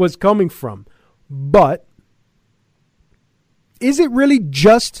was coming from. But is it really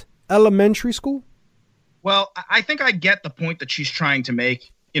just elementary school? Well, I think I get the point that she's trying to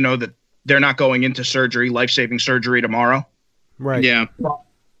make, that they're not going into surgery, life-saving surgery tomorrow. Right. Yeah. Well,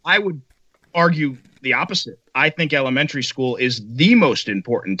 I would argue the opposite. I think elementary school is the most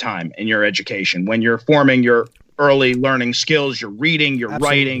important time in your education when you're forming your early learning skills, your reading, your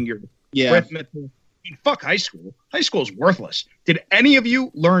writing, your arithmetic. I mean, fuck high school. High school is worthless. Did any of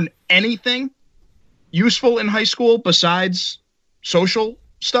you learn anything useful in high school besides social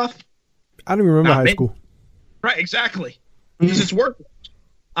stuff? I don't even remember high school. Right, exactly. Because it's worthless.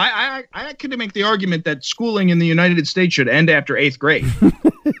 I could make the argument that schooling in the United States should end after 8th grade.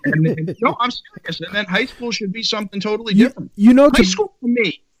 No, I'm serious. And then high school should be something totally different. High school for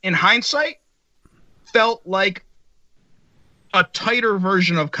me, in hindsight, felt like a tighter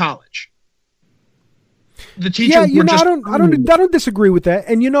version of college. The teachers I don't disagree with that.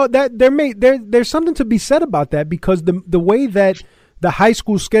 And that there's something to be said about that because the way that the high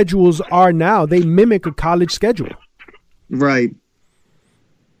school schedules are now, they mimic a college schedule. Right.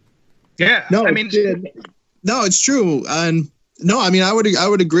 Yeah. No, it's true. And no, I mean, I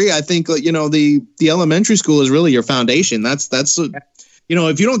would agree. I think the elementary school is really your foundation. That's if you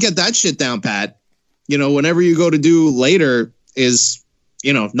don't get that shit down pat, whenever you go to do later is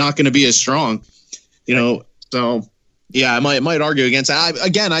not going to be as strong. So yeah, I might argue against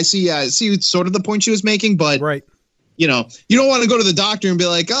that. I see sort of the point she was making, but right. You don't want to go to the doctor and be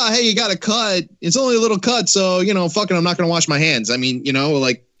like, oh, hey, you got a cut. It's only a little cut. So, fucking, I'm not going to wash my hands. I mean,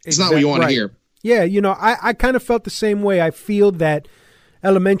 it's not what you want to hear. Yeah. I kind of felt the same way. I feel that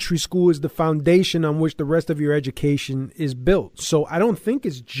elementary school is the foundation on which the rest of your education is built. So I don't think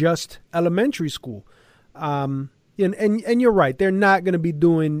it's just elementary school. And you're right. They're not going to be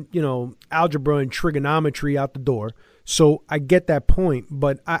doing, algebra and trigonometry out the door. So I get that point.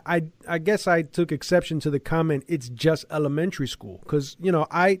 But I guess I took exception to the comment, it's just elementary school. Because,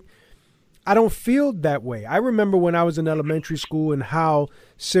 I don't feel that way. I remember when I was in elementary school and how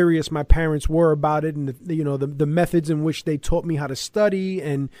serious my parents were about it, and the methods in which they taught me how to study,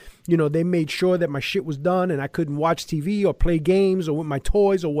 and they made sure that my shit was done and I couldn't watch TV or play games or with my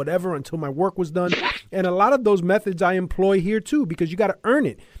toys or whatever until my work was done. And a lot of those methods I employ here too, because you got to earn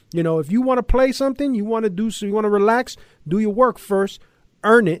it. If you want to play something, you want to relax, do your work first,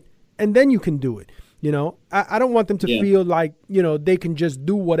 earn it, and then you can do it. I don't want them to feel like, they can just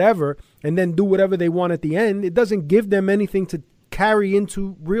do whatever and then do whatever they want at the end. It doesn't give them anything to carry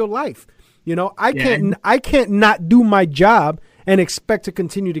into real life. I can't not do my job and expect to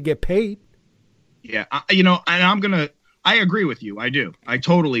continue to get paid. Yeah. And I agree with you. I do. I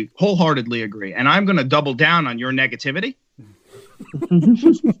totally wholeheartedly agree. And I'm going to double down on your negativity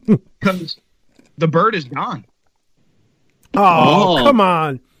because the bird is gone. Oh, come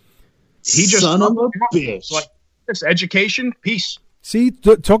on. He just son of a bitch. Like this education, peace. See,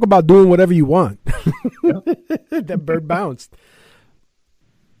 talk about doing whatever you want. That bird bounced.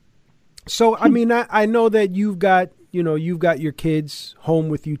 So, I mean, I know that you've got your kids home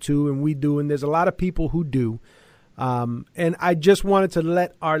with you too, and we do, and there's a lot of people who do. And I just wanted to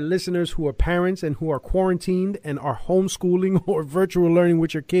let our listeners who are parents and who are quarantined and are homeschooling or virtual learning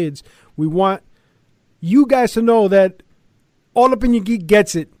with your kids, we want you guys to know that All Up in Your Geek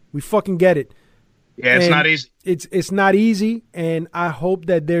gets it. We fucking get it. Yeah, it's not easy. It's not easy, and I hope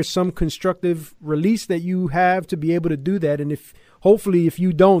that there's some constructive release that you have to be able to do that. And hopefully if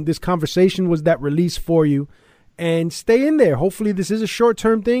you don't, this conversation was that release for you. And stay in there. Hopefully this is a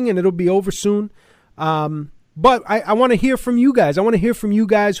short-term thing and it'll be over soon. But I want to hear from you guys. I want to hear from you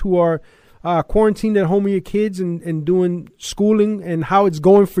guys who are quarantined at home with your kids and doing schooling, and how it's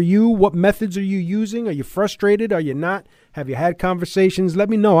going for you. What methods are you using? Are you frustrated? Are you not? Have you had conversations? Let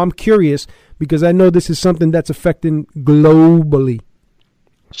me know. I'm curious because I know this is something that's affecting globally.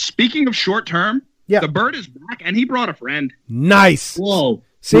 Speaking of short term, the bird is back and he brought a friend. Nice. Whoa.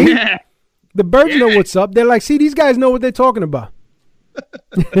 See? Yeah. The birds know what's up. They're like, see, these guys know what they're talking about.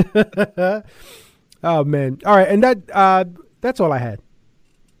 Oh, man. All right. And that's all I had.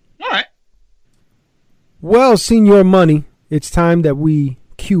 All right. Well, Senior Money, it's time that we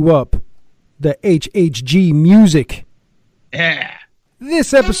cue up the HHG music. Yeah.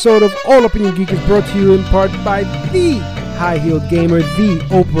 This episode of All Up in Your Geek is brought to you in part by the High-Heeled Gamer, the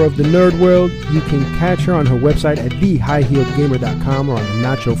Oprah of the nerd world. You can catch her on her website at thehighheeledgamer.com or on the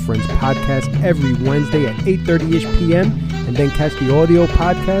Nacho Friends podcast every Wednesday at 8:30-ish p.m. and then catch the audio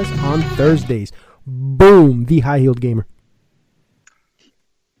podcast on Thursdays. Boom, the High-Heeled Gamer.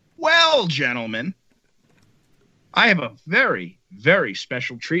 Well, gentlemen, I have a very, very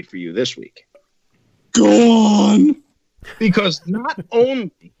special treat for you this week. Go on. Because not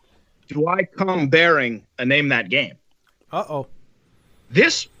only do I come bearing a Name That Game. Uh-oh.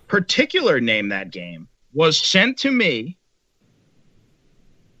 This particular Name That Game was sent to me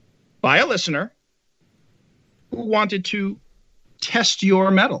by a listener who wanted to test your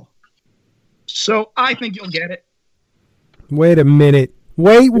mettle. So I think you'll get it. Wait a minute.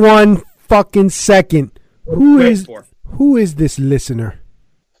 Wait one fucking second. Who is this listener?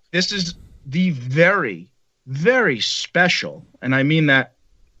 This is the very, very special, and I mean that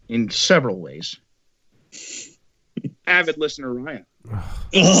in several ways, avid listener Ryan.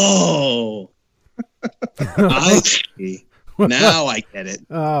 Oh. I see. Now I get it.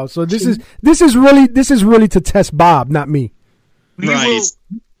 Oh, so this is really to test Bob, not me. We will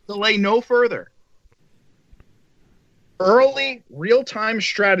delay no further. Early real-time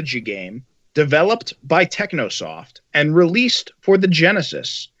strategy game developed by Technosoft and released for the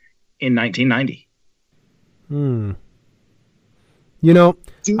Genesis in 1990. You know,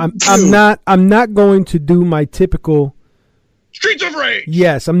 I'm not going to do my typical Streets of Rage.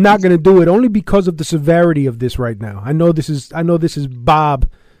 Yes, I'm not going to do it only because of the severity of this right now. I know this is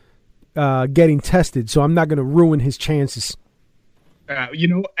Bob getting tested, so I'm not going to ruin his chances.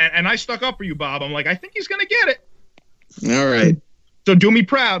 And I stuck up for you, Bob. I'm like, I think he's going to get it. All right. So do me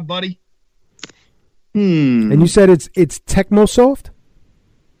proud, buddy. And you said it's Technosoft?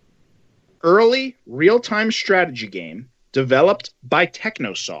 Early real-time strategy game developed by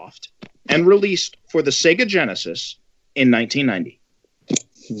Technosoft and released for the Sega Genesis in 1990.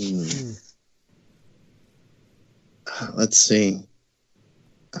 Let's see.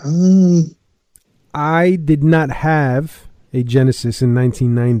 I did not have a Genesis in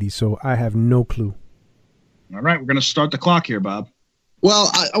 1990, so I have no clue. All right, we're going to start the clock here, Bob.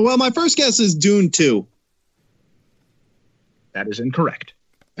 Well, my first guess is Dune 2. That is incorrect.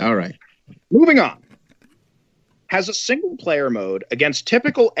 All right. Moving on. Has a single-player mode against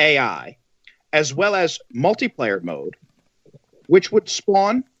typical AI, as well as multiplayer mode, which would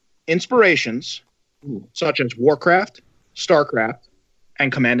spawn inspirations such as Warcraft, StarCraft,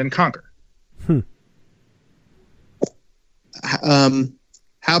 and Command and Conquer.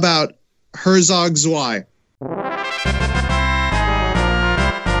 How about Herzog Zwei?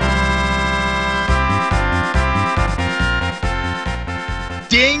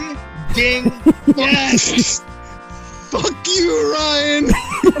 Ding, ding, Yes. Fuck you, Ryan.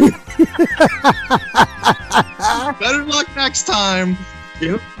 Better luck next time.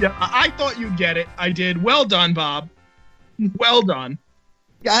 Yeah, I thought you'd get it. I did. Well done, Bob. Well done.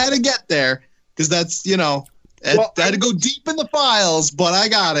 I had to get there because that's, I had to go deep in the files, but I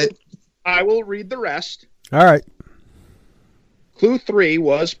got it. I will read the rest. All right. Clue 3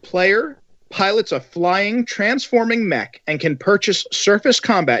 was player pilots a flying, transforming mech and can purchase surface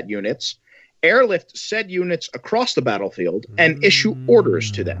combat units, airlift said units across the battlefield, and issue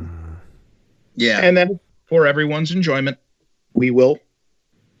orders to them. Yeah. And then, for everyone's enjoyment, we will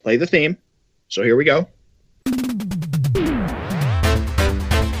play the theme. So here we go.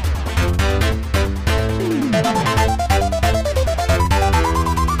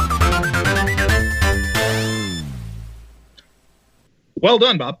 Well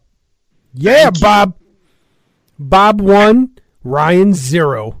done, Bob. Yeah, Bob. Bob 1, Ryan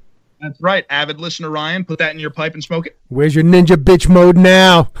 0. That's right. Avid listener Ryan, put that in your pipe and smoke it. Where's your ninja bitch mode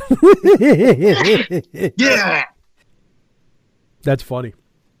now? Yeah. That's funny.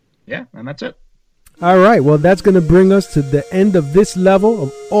 Yeah, and that's it. All right. Well, that's going to bring us to the end of this level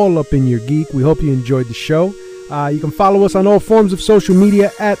of All Up in Your Geek. We hope you enjoyed the show. You can follow us on all forms of social media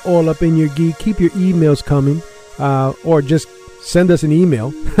at All Up in Your Geek. Keep your emails coming, or just send us an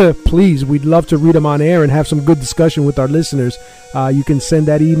email. Please, we'd love to read them on air and have some good discussion with our listeners. You can send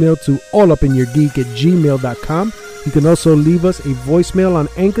that email to allupinyourgeek@gmail.com. You can also leave us a voicemail on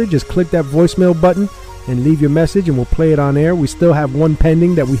Anchor. Just click that voicemail button and leave your message, and we'll play it on air. We still have one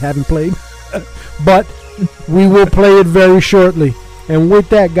pending that we haven't played, but we will play it very shortly. And with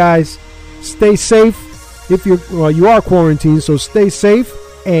that, guys, stay safe. If you are quarantined, so stay safe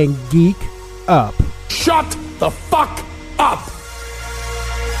and geek up. Shut the fuck up!